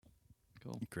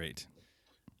Great.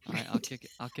 All right,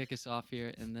 I'll kick us off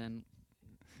here, and then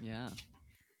here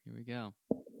we go.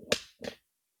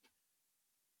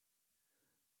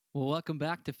 Well, welcome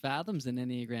back to Fathoms, an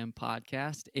Enneagram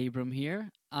podcast. Abram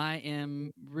here. I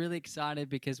am really excited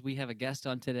because we have a guest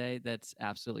on today that's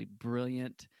absolutely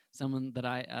brilliant, someone that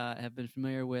I have been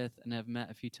familiar with and have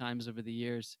met a few times over the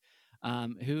years,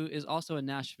 who is also a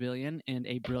Nashvilleian and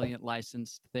a brilliant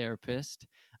licensed therapist,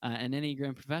 an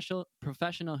Enneagram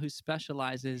professional who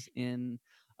specializes in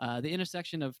the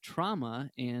intersection of trauma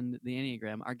and the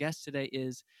Enneagram. Our guest today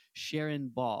is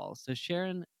Sharon Ball. So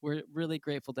Sharon, we're really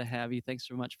grateful to have you. Thanks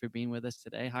so much for being with us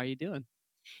today. How are you doing?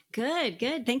 Good.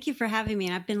 Thank you for having me.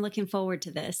 I've been looking forward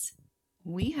to this.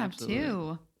 We have Absolutely.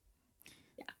 too.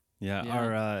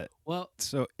 Yeah.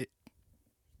 So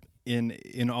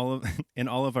in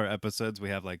all of our episodes, we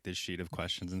have like this sheet of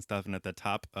questions and stuff, and at the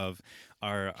top of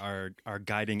our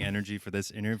guiding energy for this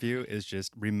interview is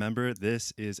just remember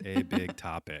this is a big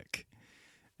topic.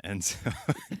 And so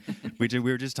we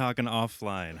were just talking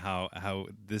offline how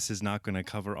this is not going to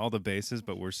cover all the bases,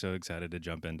 but we're so excited to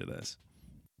jump into this.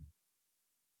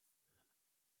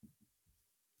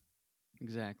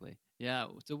 Exactly. Yeah.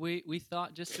 So we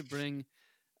thought just to bring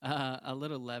a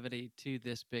little levity to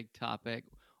this big topic.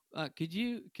 Could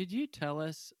you tell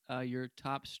us your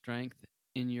top strength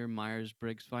in your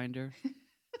Myers-Briggs finder?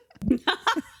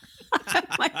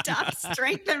 My top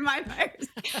strength in my Myers.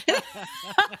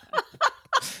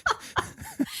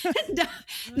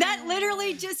 That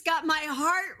literally just got my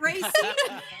heart racing.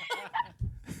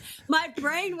 My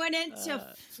brain went into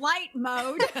flight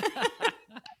mode.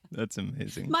 That's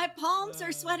amazing. My palms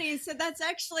are sweating. So that's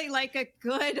actually like a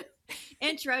good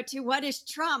intro to what is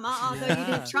trauma. Although you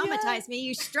didn't traumatize me,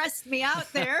 you stressed me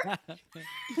out there.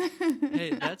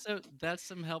 Hey, that's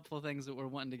some helpful things that we're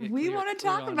wanting to get. We want to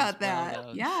talk about that.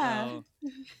 Though. Yeah. So,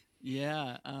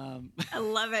 yeah. I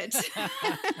love it.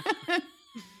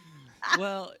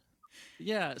 Well,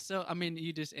 yeah. So, I mean,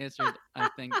 you just answered, I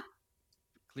think,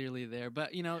 clearly there.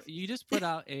 But, you just put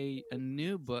out a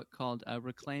new book called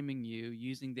Reclaiming You,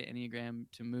 Using the Enneagram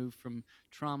to Move from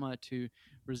Trauma to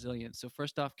Resilience. So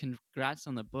first off, congrats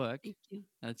on the book. Thank you.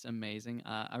 That's amazing.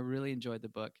 I really enjoyed the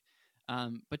book.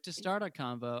 But to start our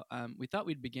convo, we thought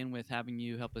we'd begin with having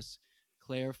you help us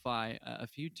clarify a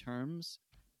few terms.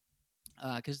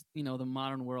 Because, the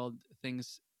modern world,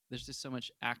 there's just so much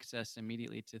access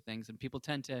immediately to things, and people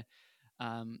tend to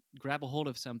grab a hold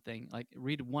of something, like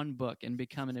read one book and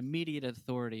become an immediate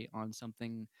authority on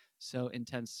something so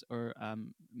intense or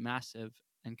massive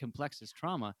and complex as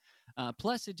trauma.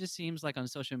 Plus, it just seems like on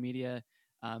social media,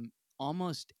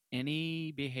 almost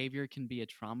any behavior can be a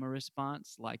trauma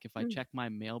response. Like if I check my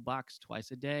mailbox twice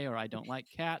a day, or I don't like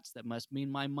cats, that must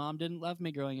mean my mom didn't love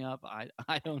me growing up.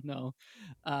 I don't know.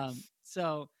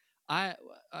 So I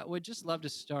would just love to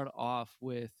start off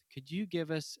with, could you give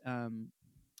us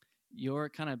your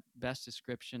kind of best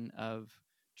description of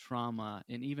trauma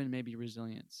and even maybe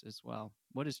resilience as well?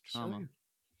 What is trauma?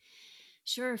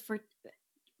 Sure.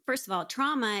 First of all,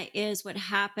 trauma is what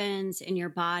happens in your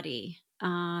body.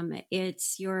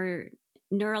 It's your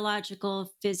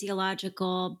neurological,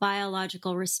 physiological,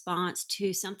 biological response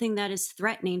to something that is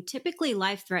threatening, typically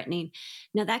life-threatening.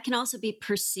 Now, that can also be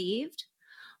perceived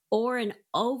or an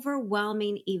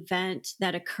overwhelming event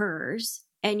that occurs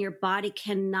and your body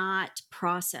cannot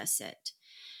process it.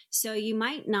 So you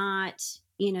might not,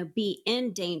 be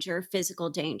in danger, physical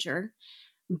danger,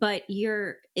 but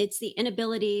it's the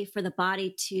inability for the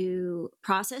body to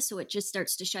process. So it just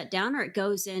starts to shut down, or it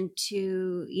goes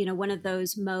into, one of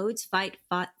those modes, fight,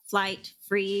 flight,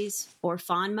 freeze, or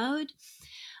fawn mode.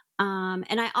 And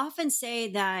I often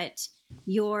say that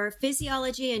your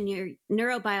physiology and your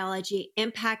neurobiology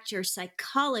impact your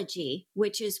psychology,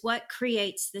 which is what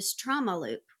creates this trauma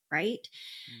loop, right?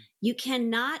 You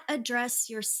cannot address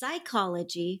your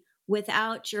psychology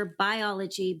without your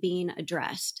biology being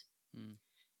addressed.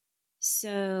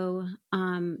 So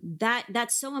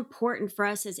that's so important for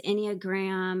us as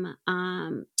Enneagram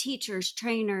teachers,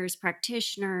 trainers,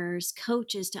 practitioners,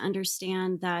 coaches to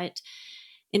understand that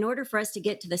in order for us to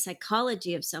get to the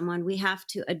psychology of someone, we have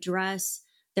to address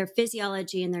their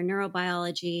physiology and their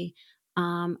neurobiology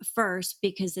first,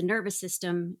 because the nervous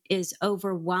system is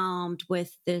overwhelmed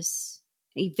with this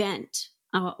event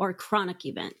or chronic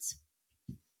events.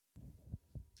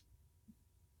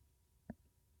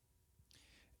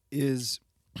 I'm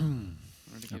going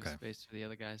to give space for the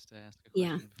other guys to ask a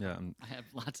question. Yeah. I have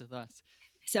lots of thoughts.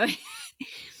 So,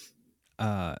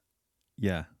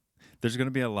 yeah. There's going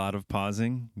to be a lot of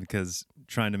pausing because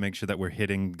trying to make sure that we're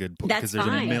hitting good points, because there's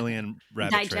fine. a million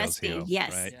rabbit trails here.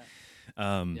 Yes. Right?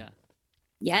 Yeah.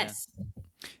 Yes.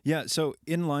 Yeah. So,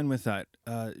 in line with that,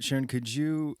 Sharon, could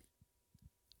you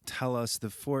tell us the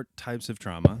 4 types of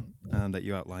trauma that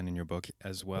you outline in your book,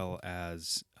 as well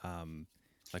as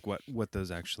like what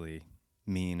those actually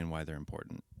mean and why they're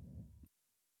important?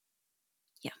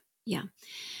 Yeah. Yeah.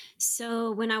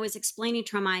 So when I was explaining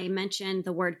trauma, I mentioned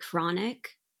the word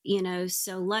chronic,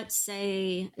 so let's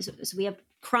say, so we have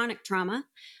chronic trauma,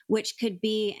 which could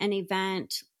be an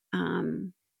event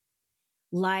um,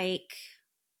 like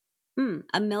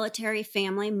a military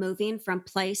family moving from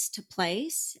place to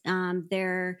place.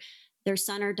 Their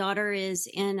son or daughter is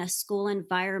in a school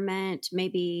environment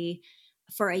maybe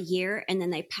for a year, and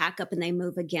then they pack up and they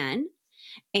move again,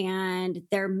 and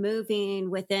they're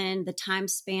moving within the time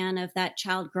span of that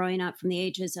child growing up from the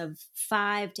ages of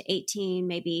 5 to 18,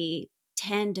 maybe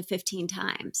 10 to 15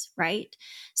 times, right?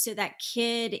 So that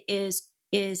kid is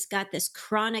got this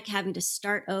chronic having to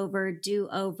start over, do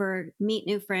over, meet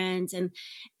new friends, and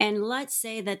let's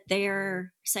say that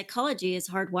their psychology is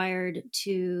hardwired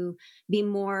to be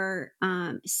more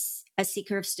a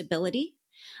seeker of stability,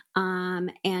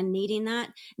 and needing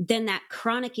that, then that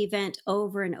chronic event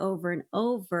over and over and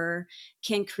over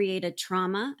can create a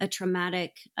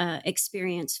traumatic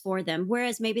experience for them.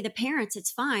 Whereas maybe the parents,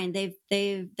 it's fine.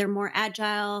 They're more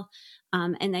agile,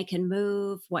 and they can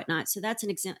move, whatnot. So that's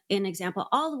an example,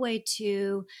 all the way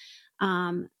to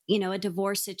a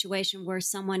divorce situation where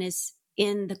someone is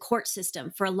in the court system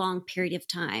for a long period of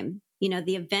time.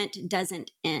 The event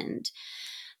doesn't end.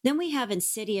 Then we have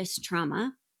insidious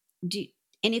trauma. Do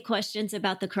Any questions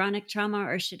about the chronic trauma,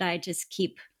 or should I just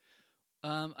keep?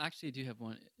 Actually, I do have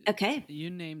one. Okay.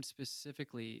 You named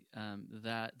specifically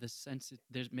that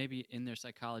there's maybe in their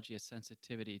psychology a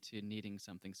sensitivity to needing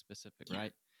something specific, Yeah.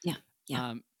 right? Yeah.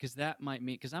 Yeah. Because that might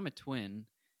mean, because I'm a twin,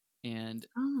 and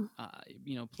Oh, I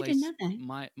didn't place know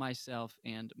that. myself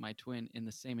and my twin in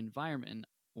the same environment,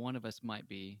 one of us might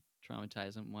be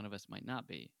traumatized and one of us might not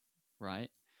be,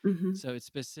 right? Hmm. So it's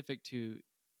specific to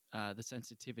the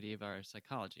sensitivity of our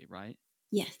psychology, right?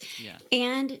 Yes. Yeah.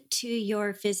 And to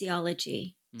your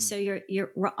physiology. So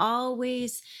we're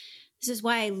always, this is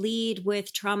why I lead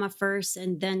with trauma first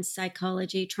and then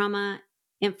psychology. Trauma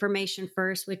information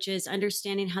first, which is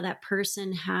understanding how that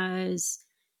person has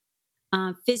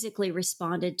physically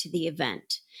responded to the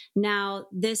event. Now,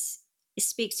 this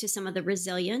speaks to some of the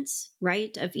resilience,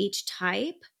 right, of each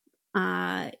type.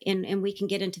 And we can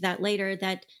get into that later,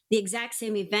 that the exact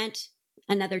same event,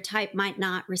 another type might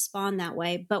not respond that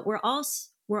way. But we're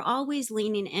always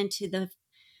leaning into the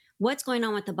what's going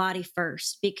on with the body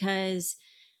first, because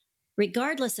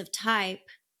regardless of type,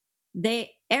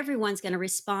 everyone's going to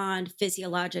respond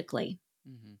physiologically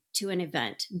Mm-hmm. to an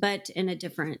event, but in a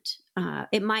different,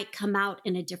 it might come out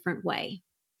in a different way.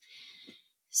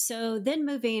 So then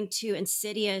moving to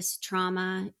insidious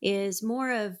trauma is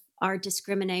more of our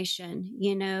discrimination,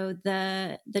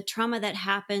 the trauma that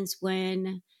happens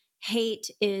when hate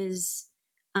is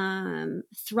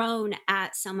thrown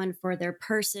at someone for their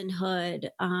personhood,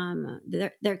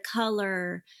 their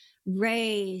color,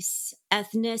 race,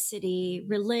 ethnicity,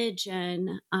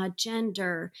 religion,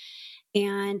 gender,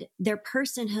 and their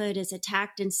personhood is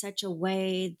attacked in such a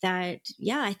way that,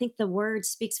 yeah, I think the word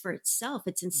speaks for itself.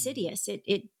 It's Mm-hmm. insidious.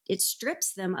 It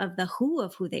strips them of the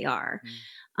who they are,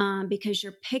 because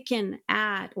you're picking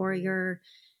at, or you're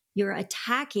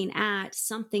attacking at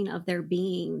something of their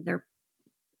being,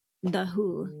 the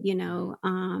who.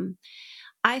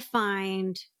 I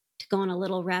find, to go on a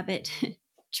little rabbit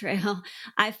trail,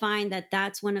 I find that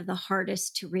that's one of the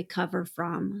hardest to recover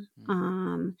from.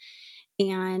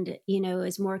 And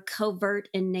is more covert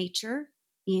in nature,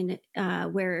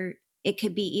 where it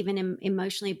could be even an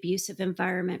emotionally abusive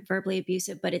environment, verbally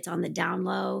abusive, but it's on the down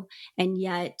low, and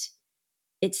yet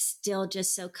it's still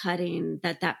just so cutting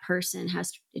that that person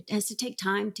it has to take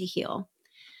time to heal.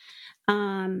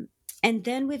 And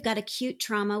then we've got acute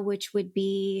trauma, which would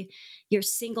be your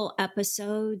single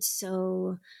episodes.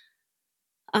 So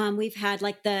we've had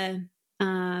like the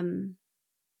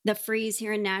freeze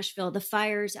here in Nashville, the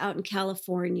fires out in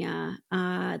California,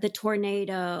 the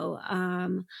tornado,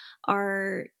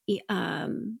 our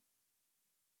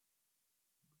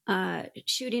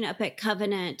shooting up at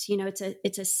Covenant.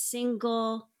 It's a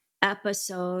single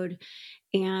episode,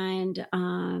 and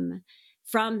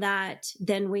from that,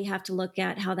 then we have to look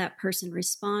at how that person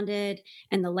responded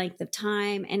and the length of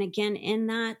time. And again, in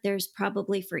that, there's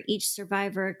probably for each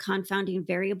survivor confounding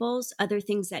variables, other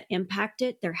things that impact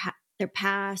it, their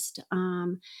past.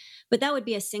 But that would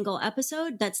be a single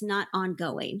episode that's not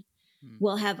ongoing.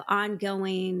 We'll have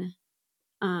ongoing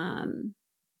trauma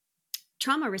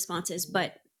responses,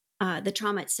 but the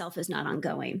trauma itself is not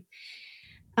ongoing.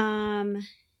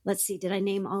 Let's see, did I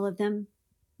name all of them?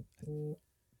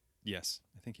 Yes,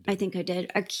 I think you I did. think I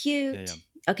did. Acute. Yeah.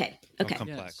 Okay. Oh, Okay.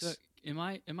 complex. Yeah. So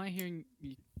am I hearing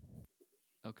you?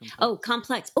 Oh, complex. Oh,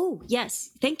 complex. Oh,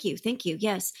 yes. Thank you. Thank you.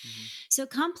 Yes. Mm-hmm. So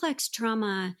complex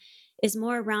trauma is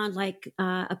more around like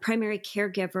a primary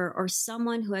caregiver or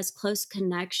someone who has close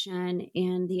connection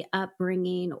in the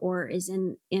upbringing or is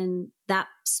in that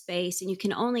space. And you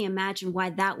can only imagine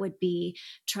why that would be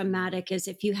traumatic, is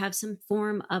if you have some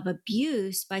form of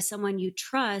abuse by someone you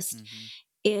trust, Mm-hmm.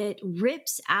 it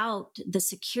rips out the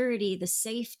security, the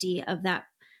safety of that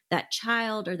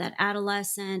child or that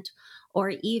adolescent.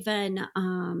 Or even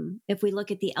if we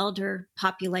look at the elder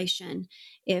population,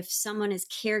 if someone is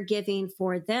caregiving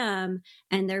for them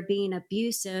and they're being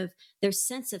abusive, there's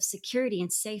sense of security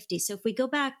and safety. So if we go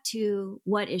back to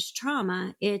what is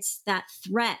trauma, it's that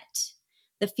threat,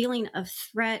 the feeling of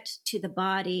threat to the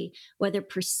body, whether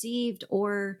perceived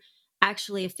or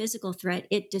actually a physical threat.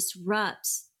 It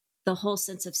disrupts the whole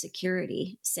sense of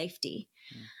security, safety.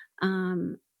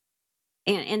 Um,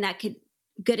 and that could,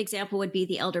 good example would be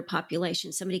the elder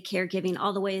population, somebody caregiving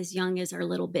all the way as young as our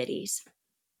little bitties.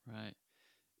 Right.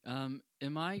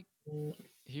 Am I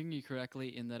hearing you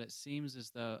correctly in that it seems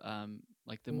as though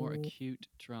like the more acute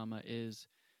trauma is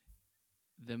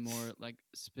the more like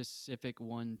specific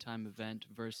one-time event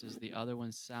versus the other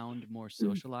ones sound more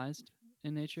socialized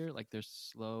in nature, like they're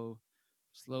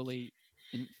slowly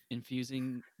being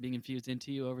infused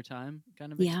into you over time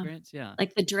kind of Yeah. experience? Yeah.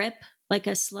 Like the drip, like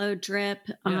a slow drip.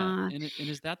 Yeah. And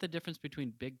is that the difference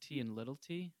between big T and little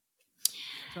T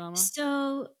trauma?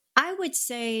 So I would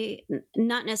say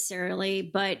not necessarily,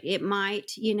 but it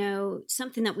might,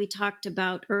 something that we talked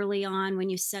about early on when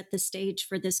you set the stage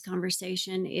for this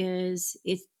conversation is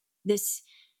if this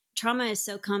trauma is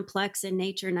so complex in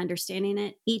nature and understanding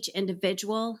it, each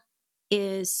individual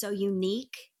is so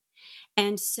unique.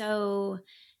 And so,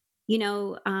 you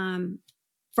know,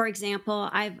 for example,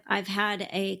 I've had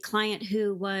a client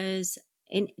who was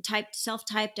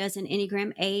self-typed as an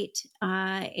Enneagram 8,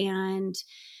 and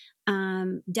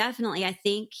definitely I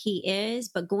think he is.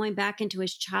 But going back into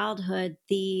his childhood,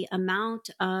 the amount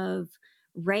of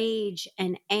rage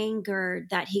and anger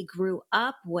that he grew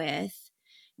up with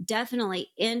definitely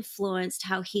influenced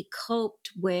how he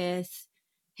coped with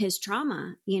his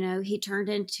trauma. He turned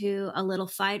into a little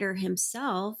fighter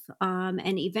himself,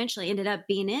 and eventually ended up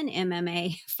being an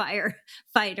MMA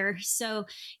fighter. So,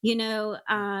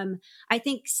 I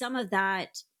think some of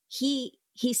that he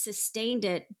sustained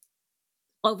it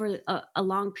over a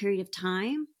long period of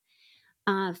time,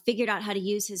 figured out how to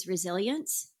use his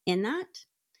resilience in that.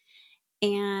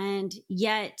 And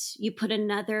yet, you put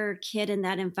another kid in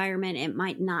that environment, it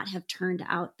might not have turned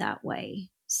out that way.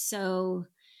 So,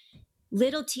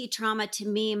 little t trauma to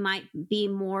me might be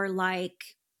more like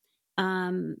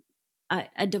um,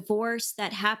 a divorce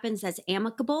that happens that's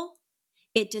amicable.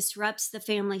 It disrupts the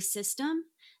family system.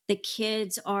 The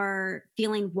kids are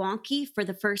feeling wonky for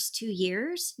the first 2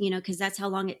 years, because that's how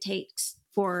long it takes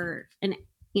for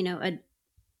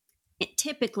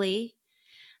typically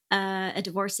a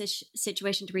divorce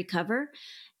situation to recover.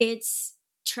 It's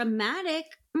traumatic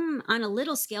on a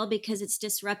little scale because it's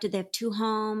disrupted. They have two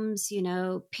homes,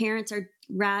 parents are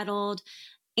rattled,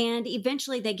 and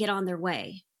eventually they get on their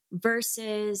way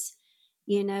versus,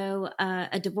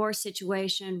 a divorce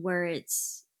situation where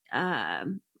it's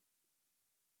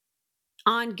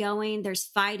ongoing. There's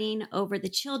fighting over the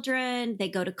children. They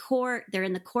go to court. They're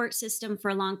in the court system for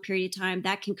a long period of time.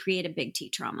 That can create a big T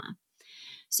trauma.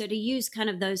 So to use kind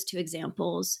of those two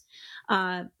examples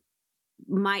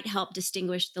might help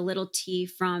distinguish the little t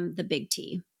from the big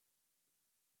T.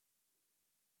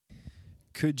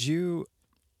 Could you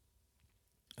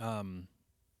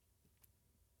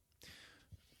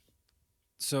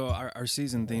so our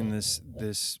season theme this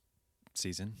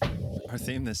season, our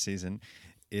theme this season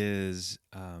is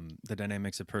the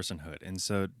dynamics of personhood. And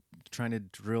so trying to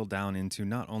drill down into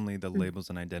not only the labels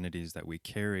and identities that we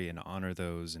carry and honor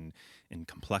those and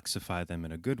complexify them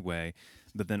in a good way,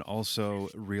 but then also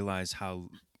realize how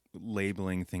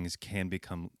labeling things can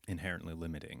become inherently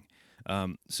limiting.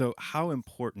 So how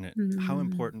important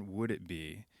would it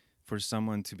be for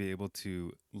someone to be able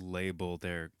to label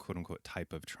their quote unquote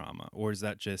type of trauma? Or is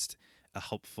that just a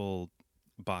helpful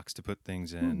box to put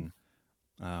things in?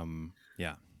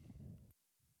 Yeah.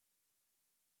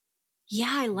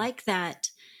 Yeah, I like that.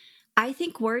 I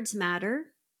think words matter.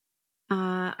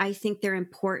 I think they're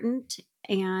important,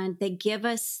 and they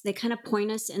kind of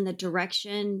point us in the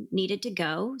direction needed to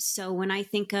go. So when I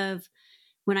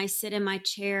sit in my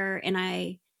chair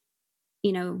and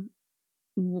you know,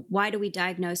 why do we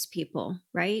diagnose people,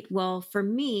 right? Well, for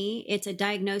me, it's a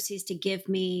diagnosis to give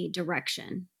me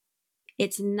direction.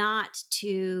 It's not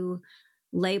to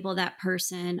label that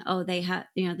person, oh, they have,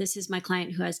 this is my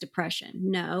client who has depression.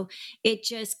 No, it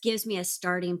just gives me a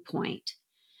starting point.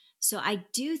 So I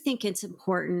do think it's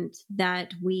important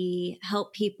that we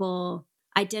help people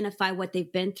identify what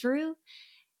they've been through.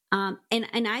 And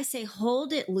I say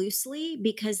hold it loosely,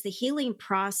 because the healing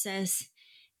process,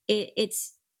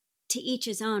 it's to each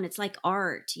his own. It's like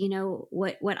art.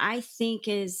 What I think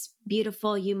is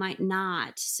beautiful, you might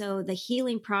not. So the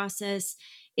healing process,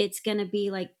 it's going to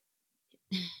be like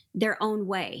their own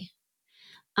way.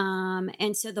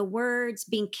 And so the words,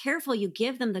 being careful you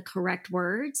give them the correct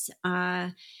words,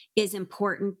 is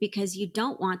important, because you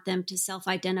don't want them to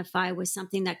self-identify with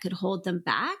something that could hold them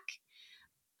back.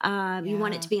 You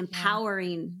want it to be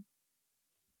empowering.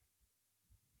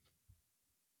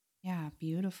 Yeah,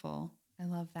 beautiful. I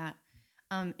love that.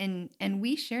 And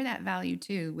we share that value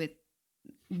too, with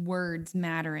words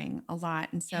mattering a lot.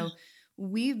 And so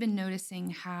we've been noticing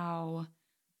how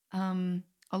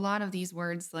a lot of these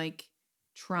words like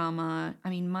trauma, I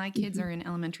mean, my kids are in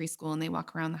elementary school and they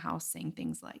walk around the house saying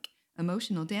things like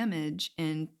emotional damage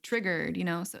and triggered,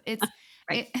 so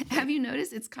Right. have you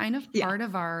noticed it's kind of Yeah. part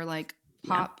of our like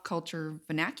pop culture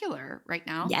vernacular right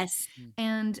now? Yes.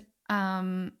 And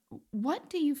what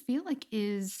do you feel like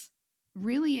is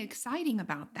really exciting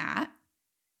about that?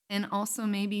 And also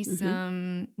maybe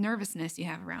some nervousness you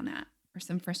have around that, or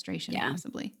some frustration Yeah.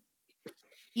 possibly,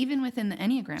 even within the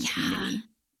Enneagram community.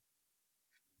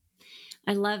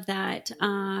 I love that.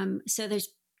 So there's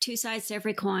two sides to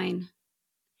every coin.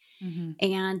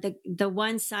 And the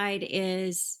one side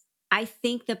is, I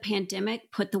think the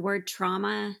pandemic put the word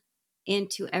trauma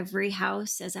into every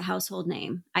house as a household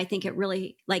name. I think it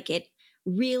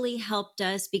really helped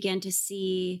us begin to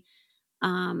see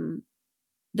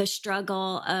the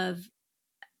struggle of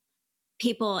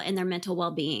people and their mental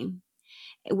well-being,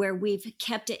 where we've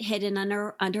kept it hidden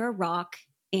under a rock,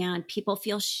 and people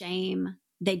feel shame.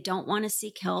 They don't want to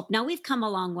seek help. Now, we've come a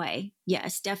long way.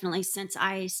 Yes, definitely, since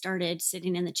I started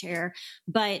sitting in the chair,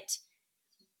 but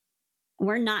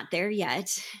we're not there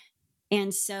yet.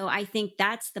 And so I think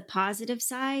that's the positive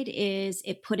side, is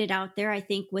it put it out there. I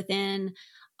think within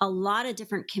a lot of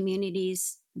different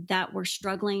communities that were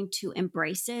struggling to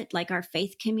embrace it, like our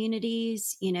faith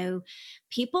communities,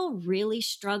 people really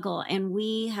struggle, and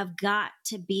we have got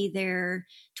to be there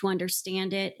to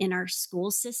understand it. In our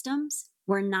school systems,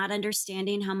 we're not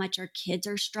understanding how much our kids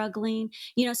are struggling,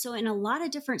 so in a lot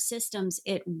of different systems,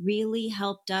 it really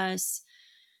helped us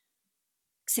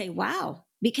say, wow,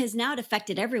 because now it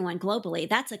affected everyone globally.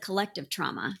 That's a collective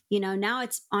trauma. Now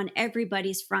it's on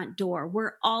everybody's front door.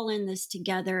 We're all in this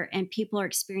together, and people are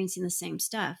experiencing the same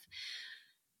stuff.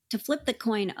 To flip the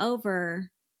coin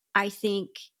over, I think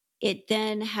it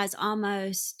then has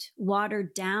almost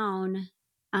watered down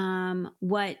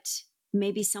what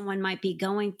maybe someone might be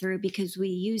going through, because we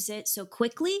use it so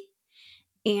quickly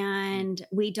and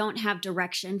we don't have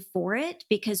direction for it,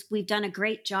 because we've done a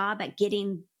great job at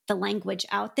getting the language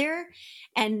out there.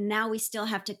 And now we still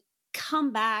have to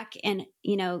come back and,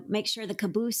 make sure the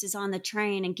caboose is on the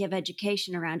train and give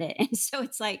education around it. And so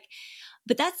it's like,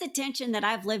 but that's the tension that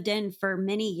I've lived in for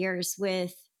many years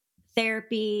with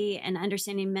therapy and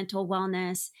understanding mental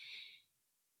wellness.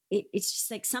 It's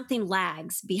just like something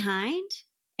lags behind,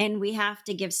 and we have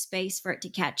to give space for it to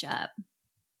catch up.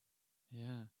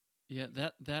 Yeah,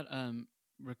 that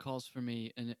recalls for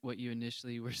me and what you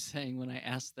initially were saying when I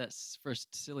asked that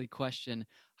first silly question.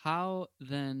 How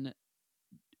then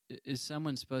is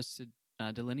someone supposed to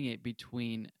delineate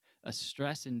between a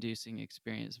stress-inducing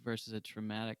experience versus a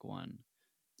traumatic one?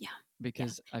 Yeah,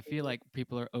 because I feel like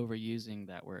people are overusing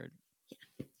that word.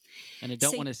 Yeah. And I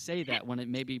don't want to say that when it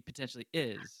maybe potentially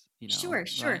is, Sure.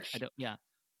 Right? I don't. Yeah.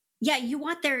 Yeah, you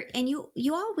want there, and you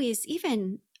always,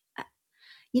 even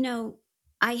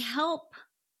I help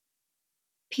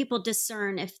people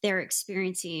discern if they're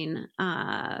experiencing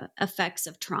effects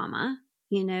of trauma,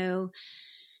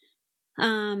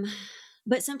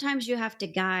 but sometimes you have to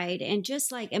guide. And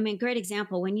just like, great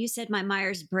example, when you said my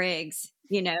Myers-Briggs,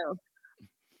 I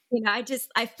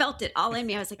felt it all in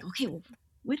me. I was like, okay, well,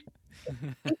 what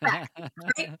is that?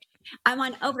 Right? I'm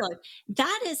on overload.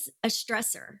 That is a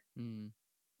stressor.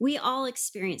 We all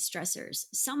experience stressors.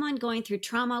 Someone going through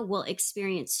trauma will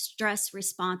experience stress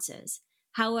responses.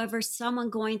 However,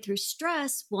 someone going through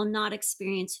stress will not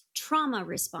experience trauma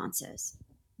responses.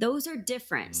 Those are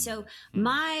different. So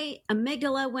my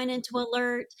amygdala went into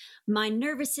alert, my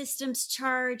nervous system's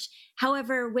charged.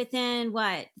 However, within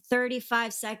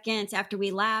 35 seconds after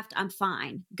we laughed, I'm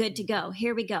fine, good to go.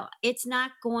 Here we go. It's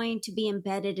not going to be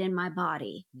embedded in my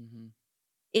body.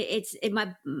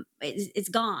 It's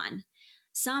gone.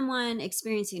 Someone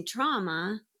experiencing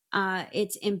trauma,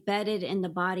 it's embedded in the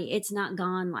body. It's not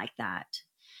gone like that.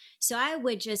 So I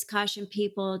would just caution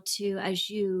people to, as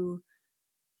you're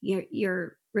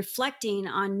reflecting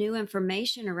on new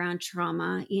information around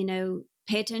trauma,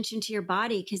 pay attention to your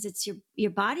body, because it's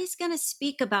your body's going to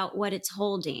speak about what it's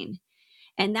holding.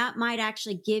 And that might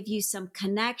actually give you some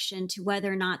connection to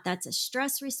whether or not that's a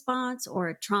stress response or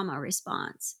a trauma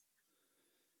response.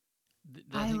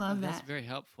 I I think love that's that. very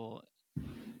helpful.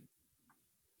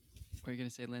 What are you going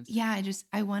to say, Lindsay? Yeah,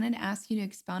 I wanted to ask you to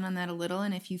expound on that a little,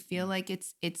 and if you feel like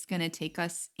it's going to take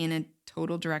us in a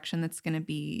total direction that's going to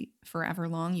be forever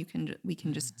long, we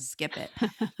can just skip it.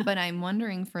 But I'm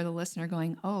wondering for the listener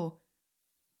going, "Oh,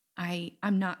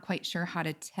 I'm not quite sure how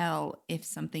to tell if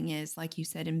something is, like you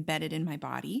said, embedded in my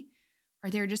body." Are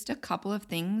there just a couple of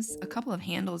things, a couple of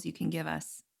handles you can give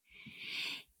us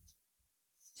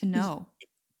to know?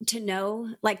 To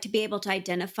know, like to be able to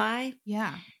identify.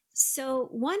 Yeah. So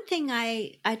one thing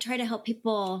I try to help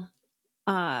people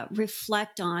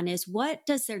reflect on is, what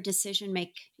does their decision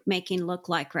making look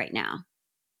like right now?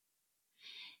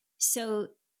 So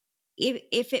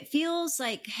if it feels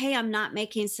like, hey, I'm not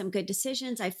making some good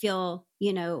decisions, I feel,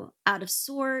 out of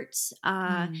sorts,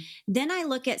 Mm. then I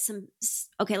look at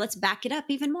okay, let's back it up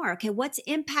even more. Okay, what's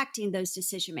impacting those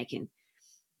decision making,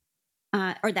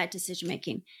 or that decision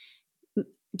making?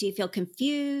 Do you feel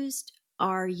confused?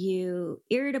 Are you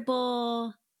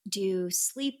irritable? Do you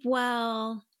sleep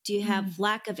well? Do you have Mm.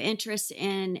 lack of interest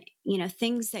in,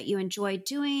 things that you enjoy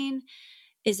doing?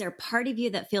 Is there a part of you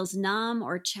that feels numb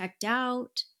or checked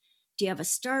out? Do you have a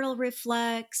startle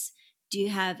reflex? Do you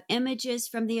have images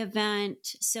from the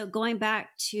event? So going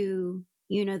back to,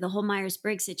 the whole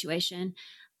Myers-Briggs situation,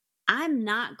 I'm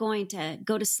not going to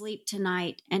go to sleep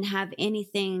tonight and have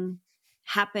anything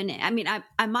happen. I mean,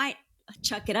 I might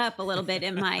chuck it up a little bit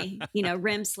in my,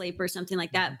 REM sleep or something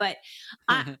like that, but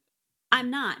I, I'm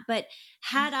not. But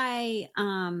had I,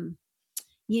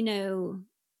 you know,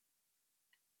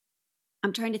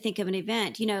 I'm trying to think of an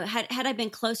event, had I been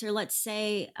closer, let's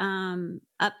say,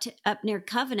 up near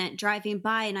Covenant, driving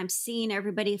by, and I'm seeing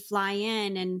everybody fly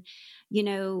in, and,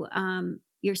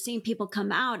 you're seeing people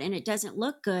come out and it doesn't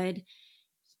look good.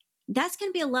 That's going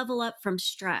to be a level up from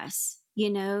stress.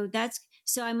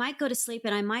 So I might go to sleep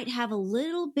and I might have a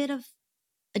little bit of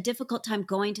a difficult time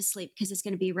going to sleep because it's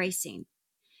going to be racing.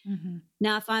 Mm-hmm.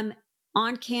 Now, if I'm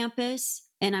on campus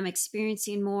and I'm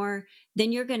experiencing more,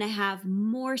 then you're going to have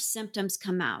more symptoms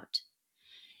come out.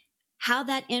 How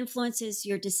that influences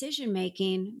your decision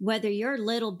making, whether you're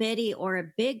little bitty or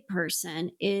a big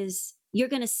person, is you're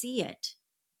going to see it.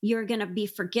 You're going to be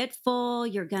forgetful.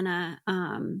 You're going to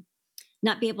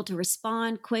not be able to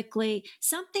respond quickly.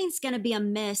 Something's going to be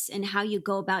amiss in how you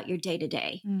go about your day to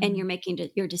day and you're making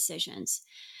your decisions.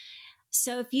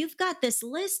 So if you've got this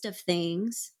list of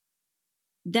things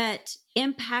that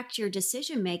impact your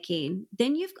decision making,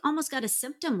 then you've almost got a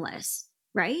symptom list,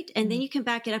 right? And then you can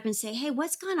back it up and say, hey,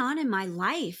 what's gone on in my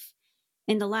life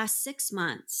in the last 6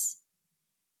 months,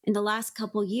 in the last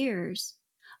couple years?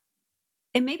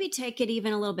 And maybe take it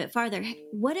even a little bit farther.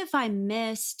 What have I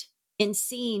missed in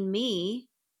seeing me,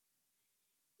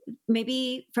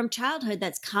 maybe from childhood,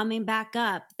 that's coming back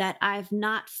up that I've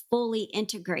not fully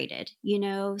integrated,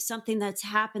 something that's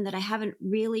happened that I haven't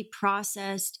really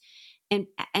processed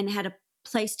and had a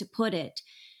place to put it.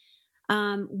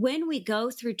 When we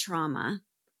go through trauma,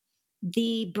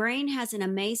 the brain has an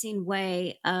amazing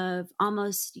way of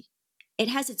it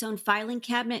has its own filing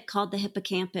cabinet called the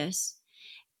hippocampus.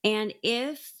 And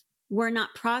if we're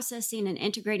not processing and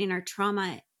integrating our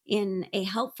trauma in a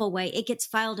helpful way, it gets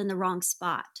filed in the wrong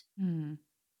spot,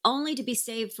 only to be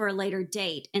saved for a later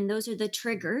date. And those are the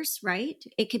triggers, right?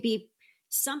 It could be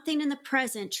something in the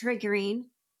present triggering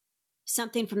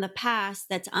something from the past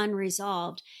that's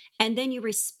unresolved. And then you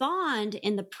respond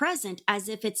in the present as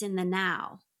if it's in the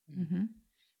now. Mm-hmm.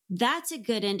 That's a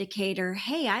good indicator.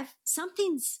 Hey,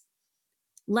 something's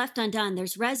left undone.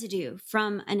 There's residue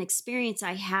from an experience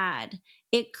I had.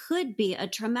 It could be a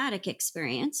traumatic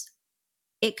experience.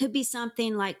 It could be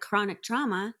something like chronic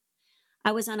trauma.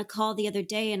 I was on a call the other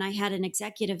day and I had an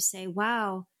executive say,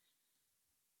 wow.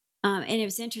 And it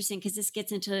was interesting because this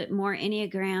gets into more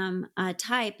Enneagram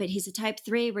type, but he's a type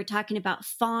 3. We're talking about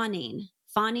fawning.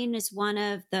 Fawning is one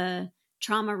of the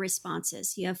trauma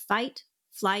responses. You have fight,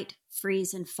 flight,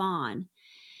 freeze, and fawn.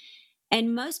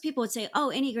 And most people would say,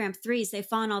 oh, Enneagram 3s, they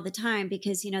fawn all the time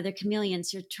because, they're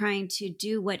chameleons. You're trying to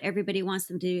do what everybody wants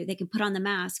them to do. They can put on the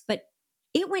mask. But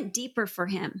it went deeper for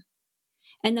him.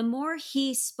 And the more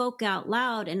he spoke out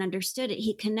loud and understood it,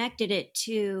 he connected it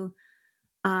to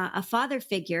a father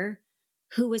figure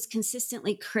who was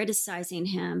consistently criticizing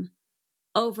him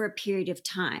over a period of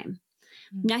time.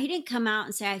 Now, he didn't come out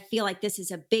and say, I feel like this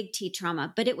is a big T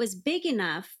trauma, but it was big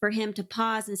enough for him to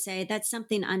pause and say, that's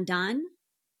something undone.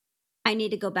 I need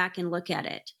to go back and look at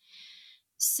it.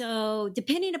 So,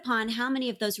 depending upon how many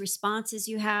of those responses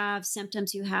you have,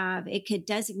 symptoms you have, it could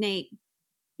designate,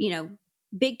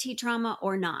 big T trauma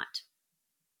or not.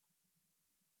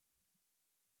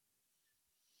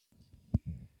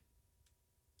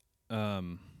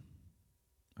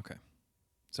 Okay.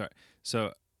 Sorry.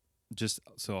 So, just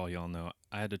so all y'all know,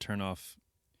 I had to turn off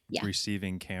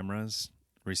receiving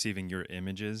your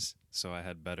images, so I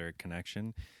had better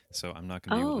connection. So I'm not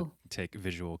going to be able to take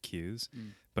visual cues,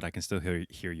 but I can still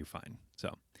hear you fine.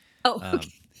 So, okay.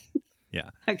 Yeah.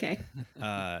 Okay.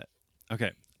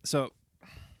 Okay. So,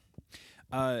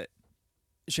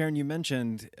 Sharon, you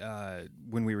mentioned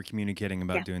when we were communicating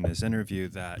about doing this interview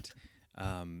that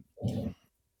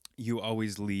you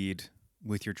always lead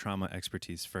with your trauma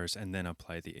expertise first and then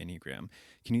apply the Enneagram.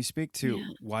 Can you speak to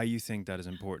why you think that is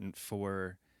important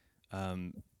for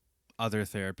other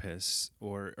therapists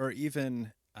or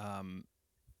even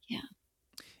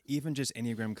even just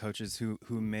Enneagram coaches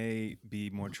who may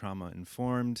be more trauma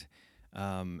informed,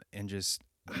 and just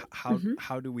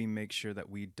how do we make sure that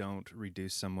we don't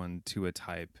reduce someone to a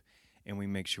type, and we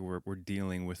make sure we're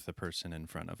dealing with the person in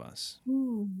front of us?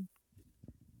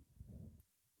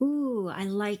 Ooh, I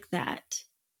like that.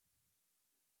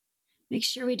 Make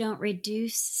sure we don't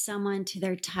reduce someone to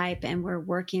their type and we're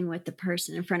working with the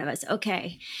person in front of us.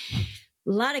 Okay.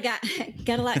 Got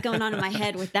a lot going on in my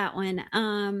head with that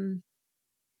one.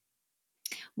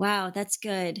 Wow, that's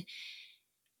good.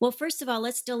 Well, first of all,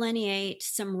 let's delineate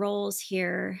some roles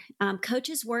here.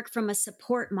 Coaches work from a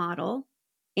support model,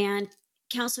 and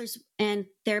counselors and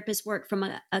therapists work from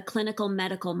a clinical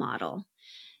medical model.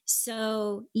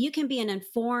 So you can be an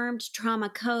informed trauma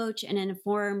coach and an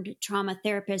informed trauma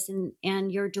therapist,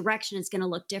 and your direction is going to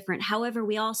look different. However,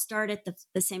 we all start at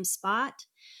the same spot,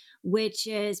 which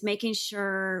is making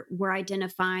sure we're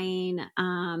identifying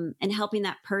and helping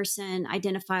that person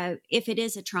identify if it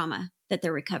is a trauma that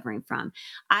they're recovering from.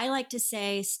 I like to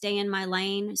say, stay in my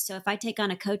lane. So if I take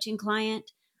on a coaching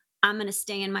client, I'm going to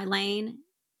stay in my lane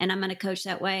and I'm going to coach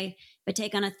that way. If I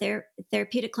take on a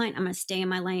therapeutic client, I'm going to stay in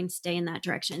my lane, stay in that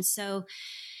direction. So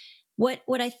what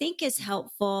I think is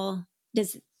helpful,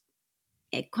 does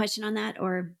a question on that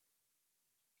or?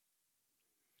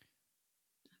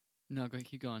 No, go ahead,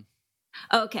 keep going.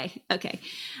 Okay.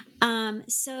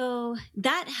 So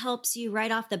that helps you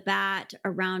right off the bat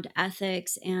around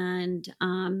ethics and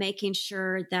making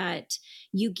sure that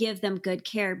you give them good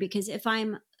care. Because if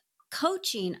I'm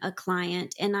coaching a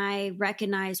client and I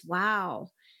recognize, wow,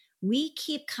 we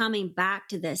keep coming back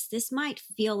to this might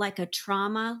feel like a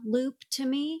trauma loop to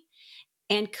me,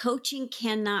 and coaching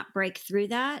cannot break through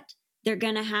that. They're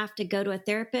going to have to go to a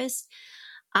therapist.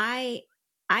 I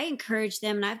encourage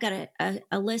them, and I've got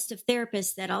a list of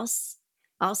therapists that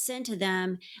I'll send to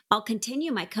them. I'll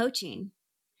continue my coaching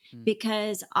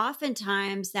because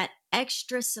oftentimes that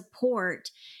extra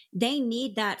support, they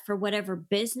need that for whatever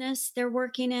business they're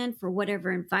working in, for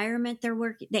whatever environment they're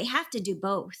working. They have to do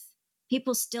both.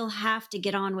 People still have to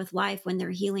get on with life when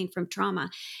they're healing from trauma.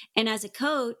 And as a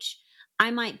coach,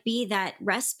 I might be that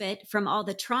respite from all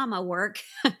the trauma work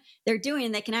they're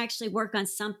doing. They can actually work on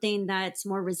something that's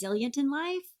more resilient in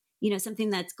life, something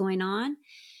that's going on.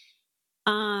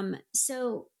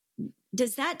 So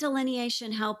does that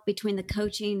delineation help between the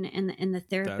coaching and the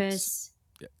therapist?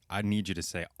 I need you to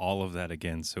say all of that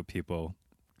again so people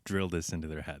drill this into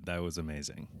their head. That was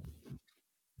amazing.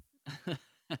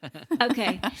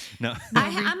 Okay. No,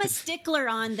 I'm a stickler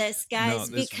on this, guys,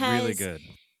 no, because really good.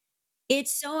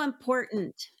 It's so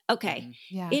important. Okay.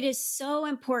 Yeah. It is so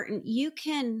important. You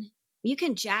can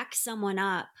jack someone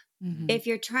up if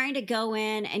you're trying to go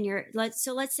in and let's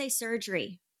say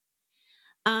surgery.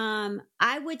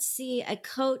 I would see a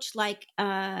coach like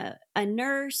a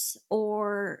nurse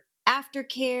or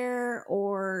aftercare,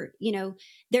 or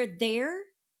they're there.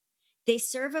 They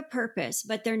serve a purpose,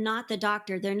 but they're not the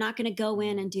doctor. They're not going to go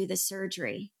in and do the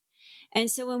surgery. And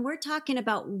so when we're talking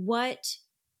about what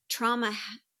trauma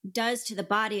does to the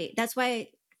body, that's why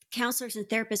counselors and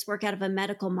therapists work out of a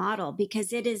medical model,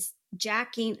 because it is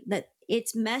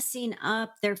it's messing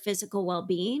up their physical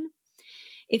well-being.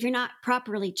 If you're not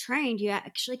properly trained, you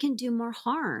actually can do more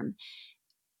harm.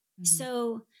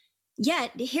 So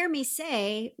yet, hear me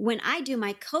say, when I do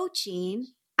my coaching,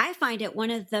 I find it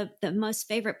one of the most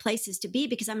favorite places to be,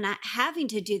 because I'm not having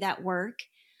to do that work.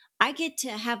 I get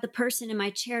to have the person in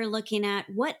my chair looking at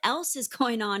what else is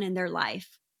going on in their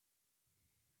life.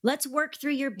 Let's work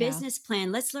through your Yeah. business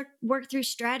plan. Let's work through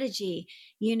strategy.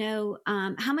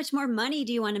 How much more money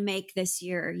do you want to make this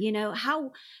year?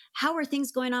 How are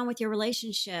things going on with your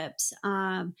relationships?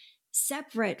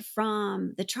 Separate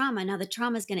from the trauma. Now, the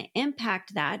trauma is going to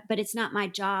impact that, but it's not my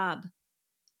job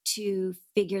to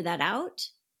figure that out.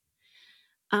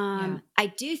 Yeah. I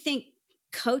do think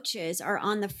coaches are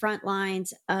on the front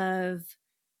lines of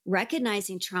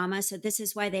recognizing trauma. So, this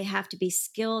is why they have to be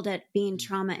skilled at being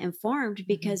trauma informed,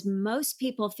 because most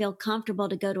people feel comfortable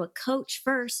to go to a coach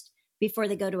first before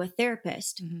they go to a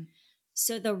therapist.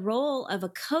 So, the role of a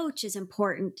coach is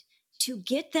important to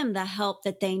get them the help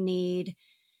that they need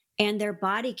and their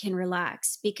body can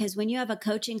relax. Because when you have a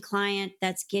coaching client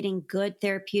that's getting good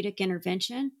therapeutic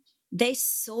intervention, they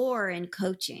soar in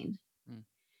coaching.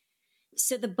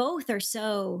 So the both are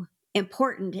so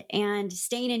important, and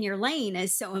staying in your lane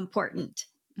is so important.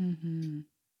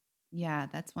 Yeah,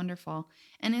 that's wonderful.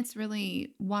 And it's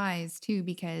really wise too,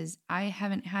 because I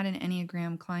haven't had an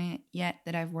Enneagram client yet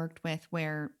that I've worked with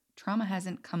where trauma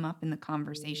hasn't come up in the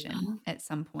conversation at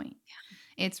some point.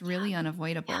 It's really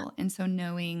unavoidable. And so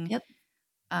Yep.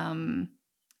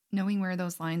 knowing where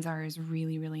those lines are is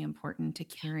really, really important to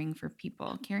caring for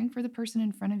people, caring for the person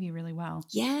in front of you really well.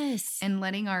 Yes. And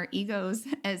letting our egos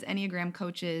as Enneagram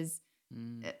coaches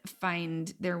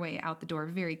find their way out the door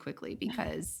very quickly,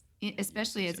 because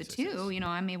especially as a two,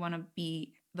 I may want to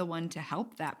be the one to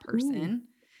help that person.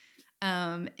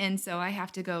 And so I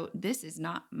have to go, this is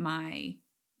not my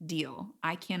deal.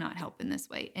 I cannot help in this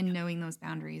way. And knowing those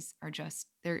boundaries are just,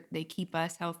 they keep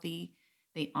us healthy.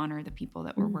 They honor the people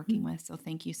that we're working with. So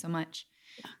thank you so much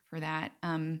for that.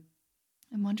 I'm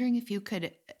wondering if you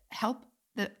could help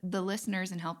the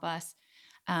listeners and help us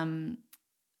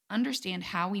understand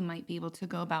how we might be able to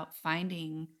go about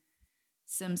finding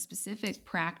some specific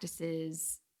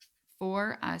practices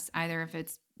for us, either if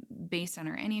it's based on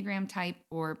our Enneagram type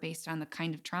or based on the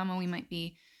kind of trauma we might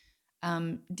be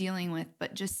dealing with,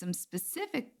 but just some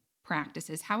specific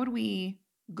practices. How would we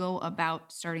go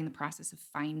about starting the process of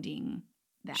finding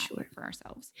that for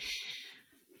ourselves?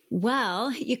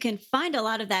 Well, you can find a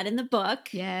lot of that in the book.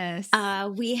 Yes.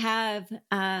 We have,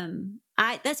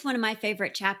 that's one of my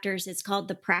favorite chapters. It's called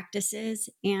The Practices.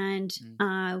 And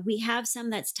we have some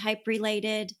that's type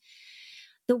related.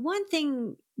 The one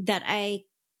thing that I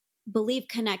believe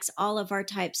connects all of our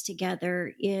types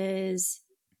together is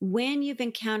when you've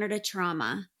encountered a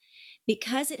trauma,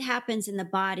 because it happens in the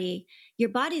body, your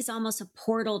body is almost a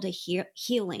portal to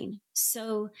healing.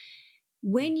 So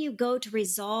when you go to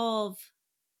resolve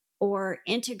or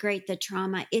integrate the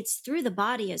trauma, it's through the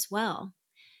body as well.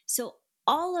 So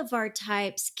all of our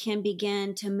types can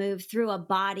begin to move through a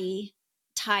body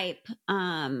type,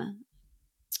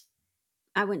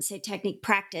 I wouldn't say technique,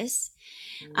 practice.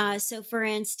 So for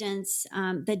instance,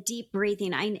 the deep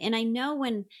breathing. I know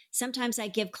when sometimes I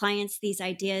give clients these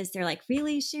ideas, they're like,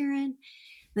 really, Sharon?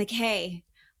 Like, hey,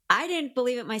 I didn't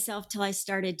believe it myself till I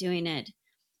started doing it.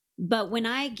 But when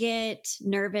I get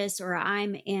nervous or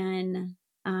I'm in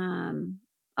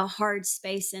a hard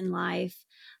space in life,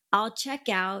 I'll check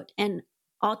out and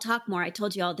I'll talk more. I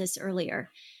told you all this earlier.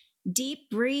 Deep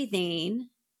breathing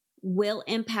will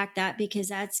impact that because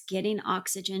that's getting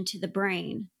oxygen to the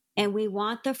brain. And we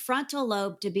want the frontal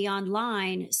lobe to be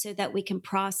online so that we can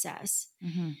process.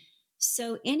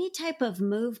 So, any type of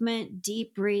movement,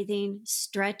 deep breathing,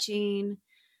 stretching,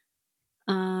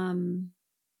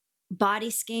 body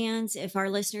scans, if our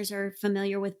listeners are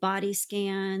familiar with body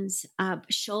scans,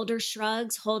 shoulder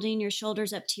shrugs, holding your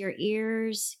shoulders up to your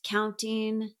ears,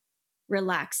 counting,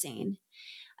 relaxing.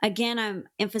 Again, I'm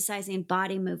emphasizing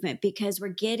body movement because we're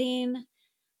getting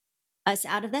us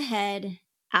out of the head,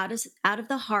 out of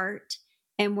the heart,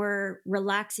 and we're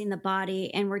relaxing the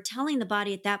body, and we're telling the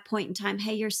body at that point in time,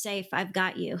 hey, you're safe. I've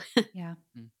got you. Yeah.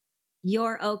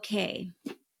 You're okay.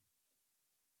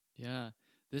 Yeah.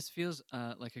 This feels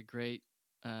like a great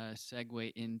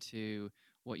segue into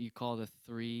what you call the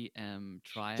 3M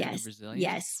triad of resilience.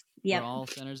 Yes. Yep. Where all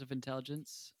centers of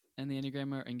intelligence and the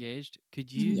Enneagram are engaged.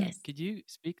 Could you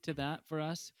speak to that for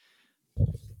us?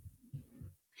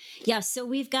 Yeah. So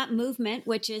we've got movement,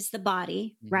 which is the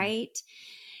body, right?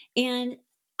 And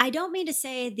I don't mean to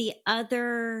say the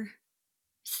other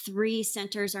 3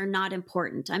 centers are not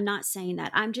important. I'm not saying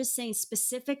that. I'm just saying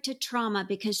specific to trauma,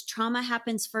 because trauma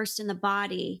happens first in the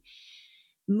body.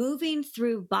 Moving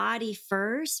through body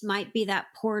first might be that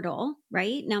portal,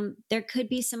 right? Now, there could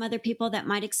be some other people that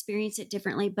might experience it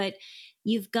differently, but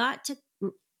you've got to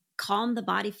calm the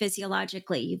body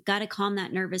physiologically. You've got to calm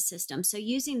that nervous system. So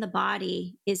using the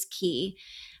body is key.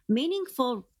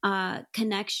 Meaningful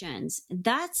connections,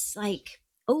 that's like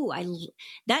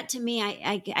that to me,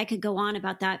 I could go on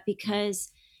about that,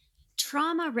 because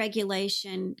trauma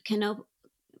regulation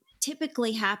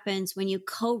typically happens when you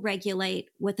co-regulate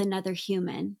with another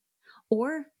human,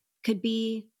 or could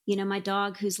be, my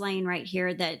dog who's laying right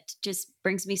here that just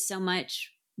brings me so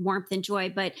much warmth and joy.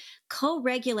 But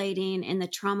co-regulating in the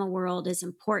trauma world is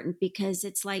important, because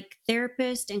it's like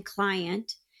therapist and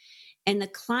client, and the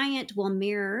client will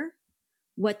mirror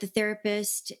what the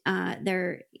therapist,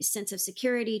 their sense of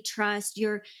security, trust,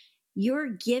 you're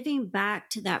giving back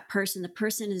to that person. The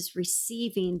person is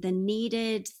receiving the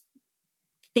needed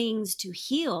things to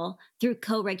heal through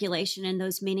co-regulation in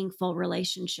those meaningful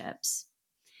relationships.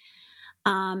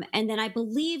 And then I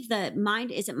believe that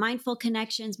is it mindful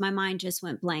connections? My mind just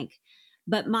went blank.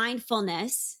 But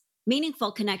mindfulness,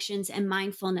 meaningful connections and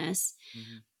mindfulness.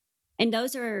 Mm-hmm. And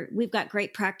we've got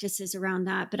great practices around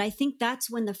that. But I think that's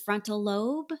when the frontal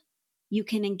lobe, you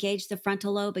can engage the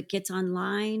frontal lobe, it gets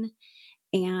online,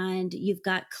 and you've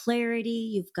got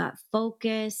clarity, you've got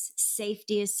focus,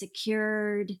 safety is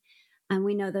secured. And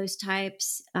we know those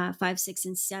types, 5, 6,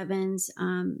 and 7s,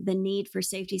 the need for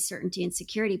safety, certainty, and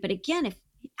security. But again,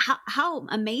 how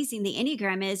amazing the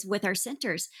Enneagram is with our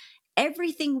centers.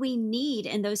 Everything we need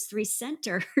in those 3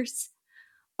 centers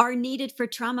are needed for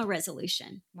trauma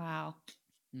resolution. Wow.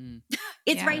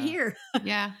 It's right here.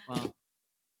 Yeah. Wow.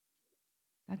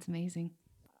 That's amazing.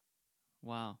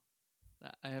 Wow.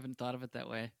 I haven't thought of it that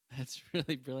way. That's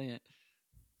really brilliant.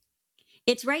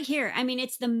 It's right here. I mean,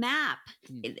 it's the map.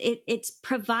 It's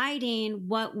providing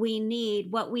what we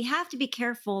need. What we have to be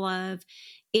careful of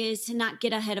is to not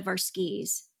get ahead of our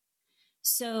skis.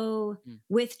 So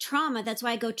with trauma, that's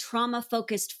why I go trauma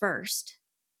focused first.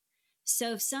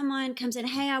 So if someone comes in,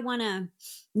 hey, I want to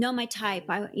know my type,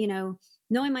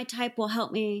 knowing my type will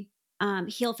help me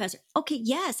heal faster. Okay,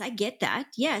 yes, I get that.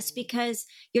 Yes, because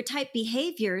your type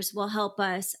behaviors will help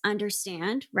us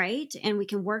understand, right? And we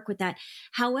can work with that.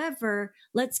 However,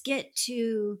 let's get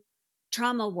to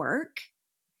trauma work,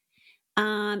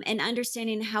 and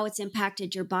understanding how it's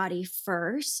impacted your body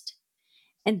first.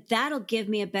 And that'll give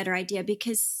me a better idea,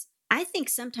 because I think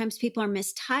sometimes people are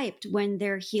mistyped when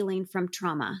they're healing from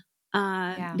trauma,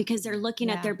 because they're looking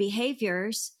at their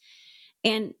behaviors,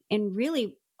 and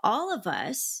really all of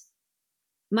us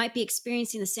might be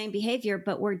experiencing the same behavior,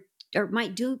 but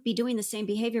be doing the same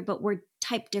behavior, but we're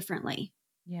typed differently.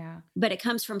 Yeah. But it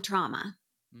comes from trauma.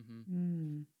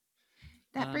 Mm-hmm.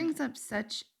 That brings up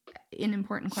such an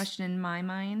important question in my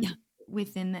mind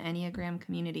within the Enneagram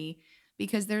community,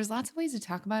 because there's lots of ways to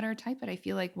talk about our type, but I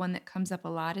feel like one that comes up a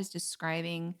lot is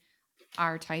describing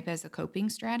our type as a coping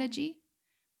strategy.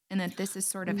 And that this is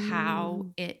sort of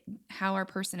how our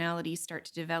personalities start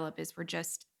to develop, is we're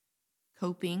just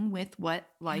coping with what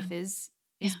life is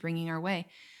bringing our way.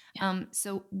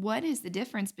 So what is the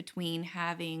difference between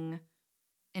having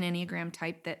an Enneagram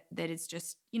type that is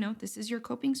just, this is your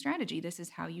coping strategy, this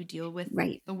is how you deal with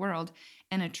the world,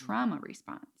 and a trauma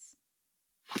response?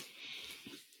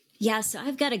 Yeah, so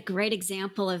I've got a great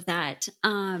example of that.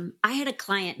 I had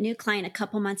a new client a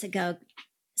couple months ago,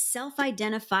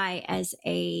 self-identify as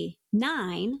a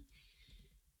 9.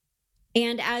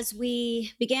 And as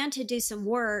we began to do some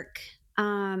work,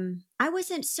 I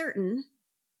wasn't certain,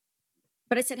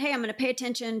 but I said, hey, I'm going to pay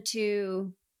attention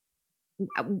to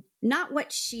not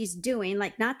what she's doing,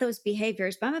 like not those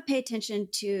behaviors, but I'm going to pay attention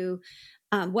to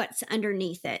what's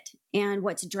underneath it and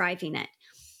what's driving it.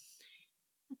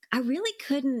 I really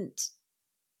couldn't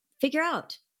figure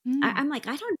out. I'm like,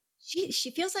 I don't, she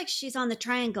feels like she's on the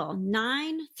triangle,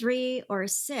 9, 3, or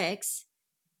 6.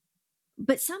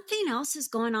 But something else is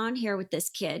going on here with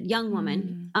this young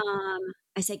woman.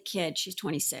 I say kid, she's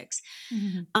 26.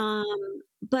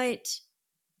 But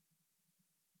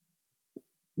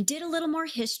did a little more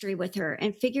history with her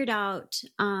and figured out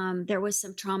there was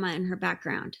some trauma in her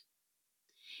background.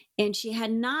 And she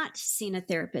had not seen a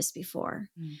therapist before.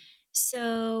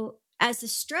 So as the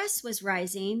stress was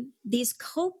rising, these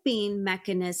coping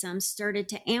mechanisms started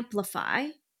to amplify.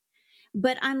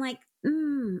 But I'm like,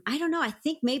 I don't know. I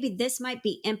think maybe this might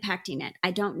be impacting it.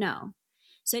 I don't know.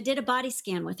 So I did a body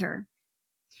scan with her.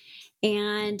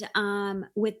 And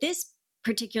with this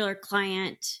particular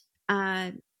client,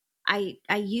 I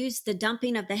used the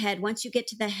dumping of the head. Once you get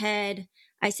to the head,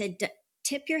 I said,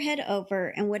 tip your head over,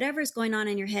 and whatever's going on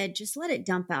in your head, just let it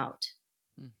dump out.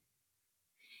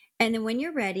 And then when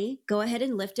you're ready, go ahead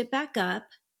and lift it back up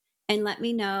and let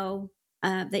me know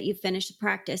that you've finished the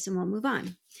practice, and we'll move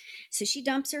on. So she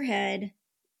dumps her head.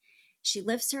 She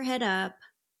lifts her head up.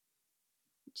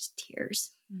 Just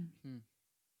tears.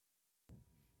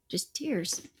 Just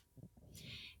tears.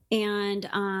 And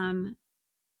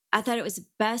I thought it was the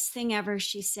best thing ever.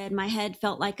 She said, my head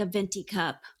felt like a venti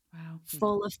cup Wow.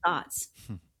 full of thoughts.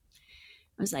 I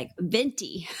was like,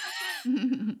 venti,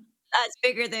 that's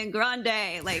bigger than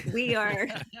grande. Like we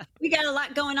got a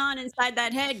lot going on inside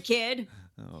that head, kid.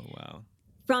 Oh, wow.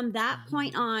 From that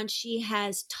point on, she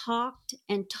has talked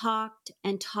and talked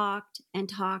and talked and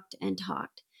talked and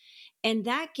talked. And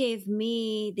that gave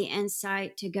me the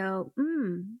insight to go,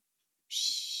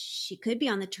 she could be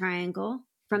on the triangle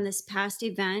from this past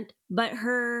event, but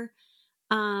her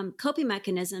coping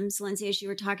mechanisms, Lindsay, as you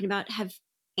were talking about,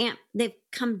 they've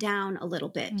come down a little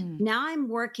bit. Now I'm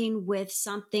working with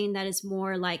something that is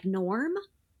more like norm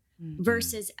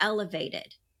versus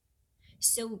elevated.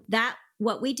 So that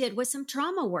what we did was some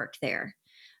trauma work there.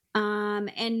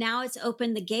 And now it's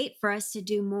opened the gate for us to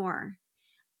do more.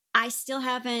 I still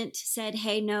haven't said,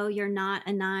 hey, no, you're not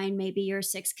a 9, maybe you're a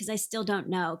 6, because I still don't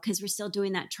know, because we're still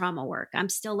doing that trauma work. I'm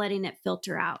still letting it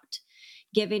filter out,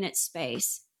 giving it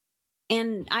space.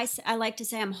 And I like to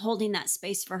say I'm holding that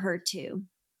space for her too.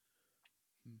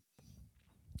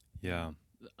 Yeah.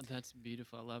 That's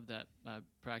beautiful. I love that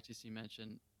practice you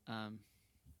mentioned.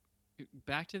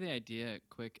 Back to the idea,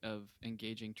 quick, of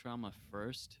engaging trauma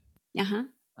first. Uh-huh.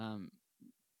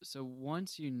 So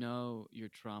once you know your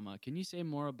trauma, can you say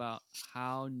more about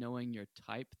how knowing your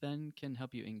type then can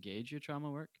help you engage your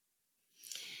trauma work?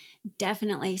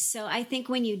 Definitely. So I think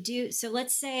when you do, so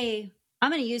let's say I'm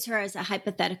going to use her as a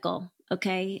hypothetical.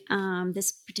 Okay.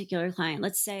 This particular client,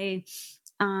 let's say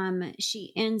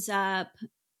she ends up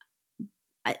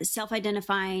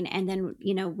self-identifying and then,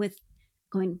 with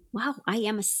going, wow, I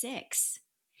am a 6.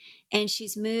 And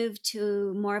she's moved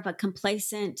to more of a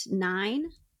complacent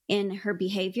 9 in her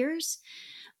behaviors.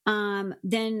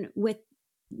 Then with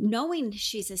knowing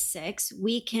she's a 6,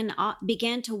 we can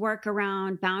begin to work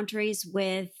around boundaries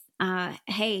with,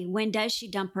 hey, when does she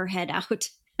dump her head out?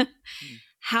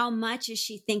 How much is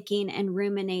she thinking and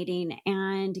ruminating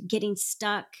and getting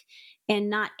stuck and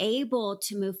not able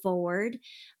to move forward,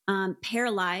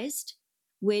 paralyzed,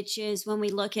 which is when we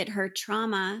look at her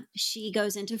trauma, she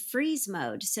goes into freeze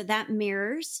mode. So that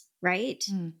mirrors, right?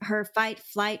 Her fight,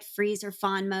 flight, freeze, or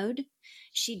fawn mode.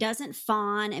 She doesn't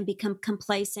fawn and become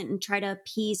complacent and try to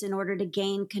appease in order to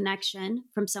gain connection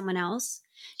from someone else.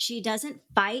 She doesn't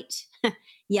fight,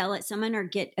 yell at someone, or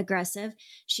get aggressive.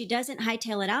 She doesn't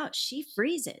hightail it out. She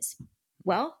freezes.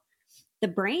 Well, the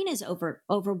brain is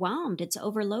overwhelmed. It's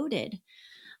overloaded.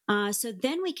 So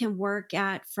then we can work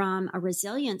at, from a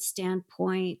resilience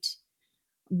standpoint,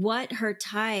 what her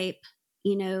type,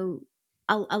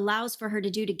 allows for her to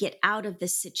do to get out of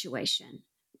this situation.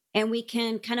 And we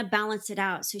can kind of balance it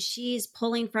out. So she's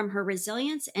pulling from her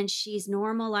resilience and she's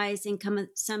normalizing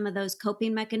some of those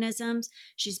coping mechanisms.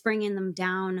 She's bringing them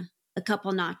down a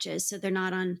couple notches so they're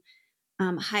not on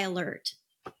high alert.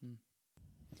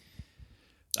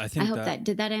 I hope that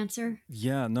did that answer?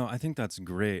 Yeah, no, I think that's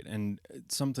great. And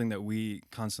it's something that we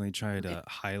constantly try to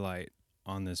highlight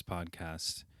on this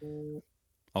podcast.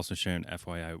 Also, Sharon,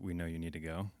 FYI, we know you need to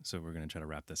go. So we're going to try to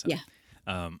wrap this up.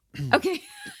 Yeah. Okay.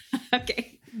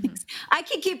 Okay. I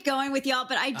can keep going with y'all,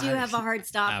 but I do have a hard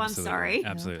stop. I'm sorry.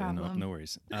 Absolutely. No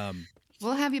worries.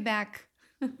 We'll have you back.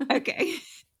 Okay.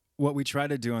 What we try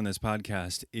to do on this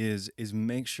podcast is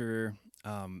make sure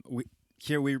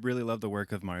we really love the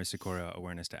work of Mario Sikora,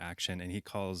 Awareness to Action, and he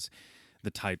calls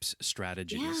the types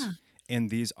strategies. Yeah. And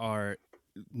these are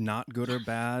not good or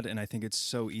bad. And I think it's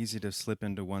so easy to slip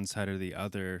into one side or the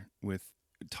other with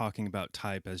talking about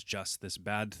type as just this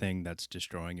bad thing that's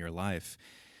destroying your life.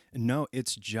 No,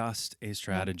 it's just a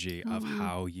strategy of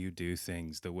how you do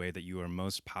things, the way that you are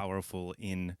most powerful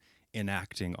in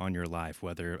enacting on your life,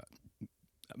 whether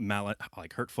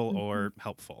hurtful or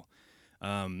helpful.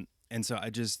 And so I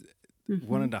just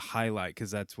wanted to highlight,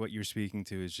 because that's what you're speaking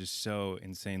to is just so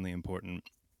insanely important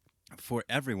for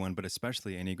everyone, but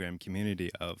especially Enneagram community,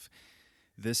 of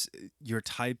this, your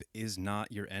type is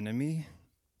not your enemy.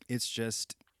 It's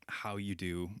just how you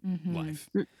do life.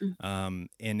 And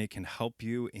it can help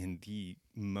you in the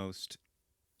most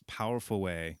powerful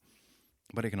way,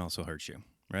 but it can also hurt you,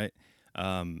 right?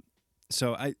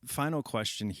 So final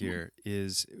question here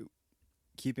is,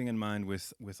 keeping in mind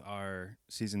with our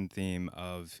season theme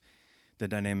of the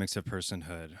dynamics of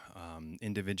personhood,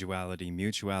 individuality,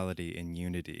 mutuality, and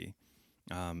unity.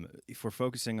 If we're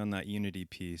focusing on that unity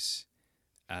piece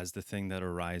as the thing that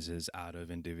arises out of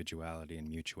individuality and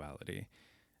mutuality,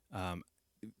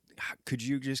 could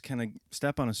you just kind of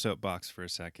step on a soapbox for a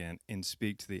second and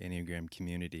speak to the Enneagram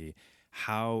community?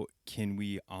 How can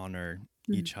we honor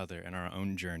each other in our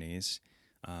own journeys,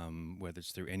 whether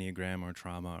it's through Enneagram or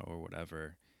trauma or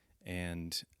whatever,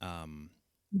 and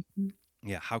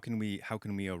yeah, how can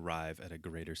we arrive at a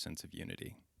greater sense of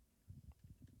unity?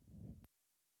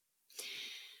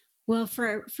 Well,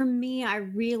 for me, I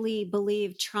really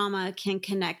believe trauma can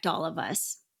connect all of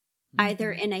us,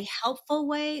 either Mhm. in a helpful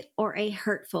way or a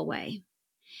hurtful way.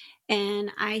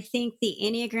 And I think the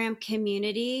Enneagram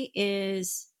community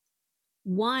is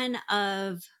one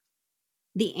of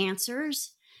the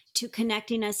answers to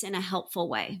connecting us in a helpful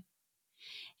way.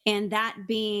 And that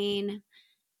being,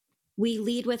 we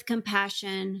lead with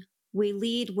compassion, we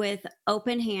lead with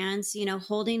open hands,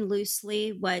 holding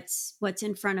loosely what's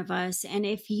in front of us. And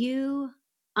if you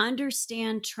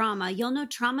understand trauma, you'll know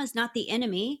trauma is not the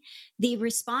enemy. The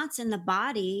response in the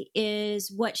body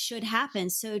is what should happen.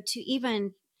 So to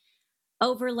even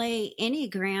overlay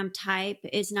Enneagram type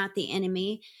is not the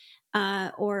enemy,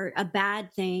 or a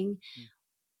bad thing. Mm.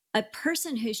 A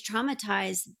person who's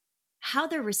traumatized, how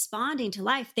they're responding to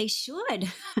life, they should.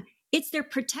 It's their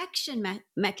protection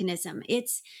mechanism.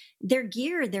 It's their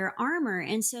gear, their armor.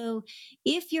 And so,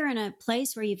 if you're in a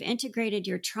place where you've integrated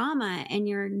your trauma and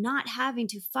you're not having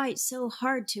to fight so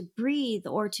hard to breathe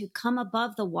or to come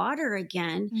above the water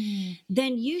again, Mm,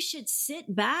 then you should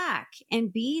sit back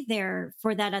and be there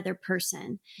for that other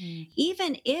person. mm,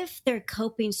 Even if their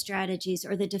coping strategies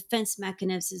or the defense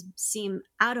mechanisms seem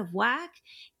out of whack,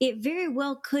 it very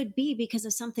well could be because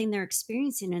of something they're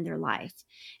experiencing in their life.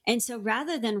 And so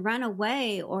rather than run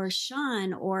away or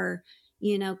shun or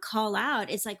call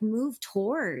out, it's like move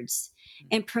towards Mm.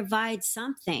 and provide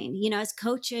something. As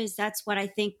coaches, that's what I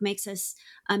think makes us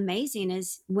amazing,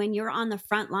 is when you're on the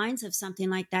front lines of something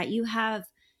like that, you have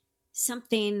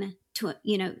something to,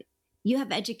 you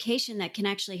have education that can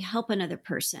actually help another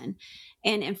person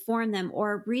and inform them,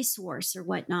 or a resource or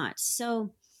whatnot.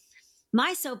 So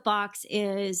my soapbox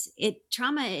is,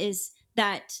 trauma is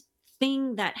that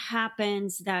thing that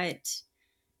happens that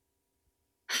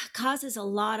causes a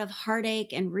lot of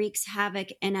heartache and wreaks havoc.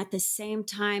 And at the same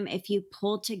time, if you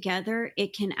pull together,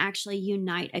 it can actually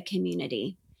unite a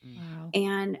community Mm. wow.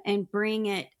 and bring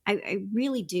it. I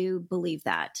really do believe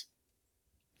that.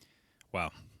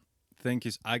 Wow. Thank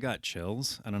you. I got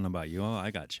chills. I don't know about you all.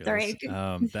 I got chills. Sorry.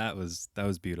 That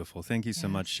was beautiful. Thank you so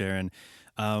much, Yes. Sharon.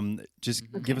 Just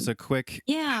Mhm. give Okay. us a quick.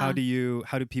 Yeah. How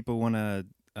do people want to?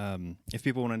 If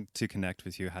people want to connect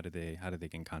with you, how do they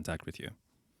get in contact with you?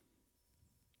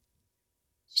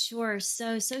 Sure.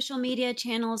 So social media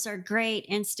channels are great.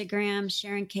 Instagram,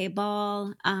 Sharon K.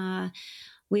 Ball.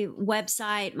 We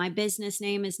website, my business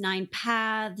name is Nine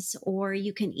Paths, or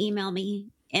you can email me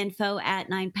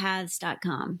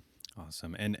info@ninepaths.com.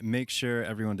 Awesome. And make sure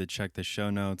everyone to check the show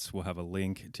notes. We'll have a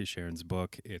link to Sharon's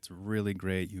book. It's really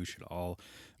great. You should all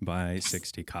buy Yes.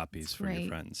 60 It's copies for your great.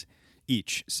 friends.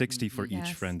 Each 60 for Mhm. each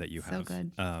Yes. friend that you So have.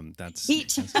 good. Eat. That's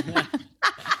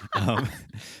um,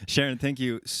 Sharon, thank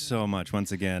you so much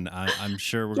once again. I'm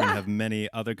sure we're going to Yeah. have many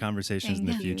other conversations in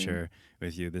the Thank Yeah. you. future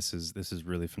with you. This is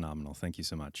really phenomenal. Thank you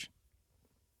so much.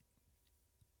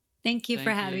 Thank you for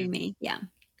Thank having you. me. Yeah.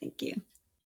 Thank you.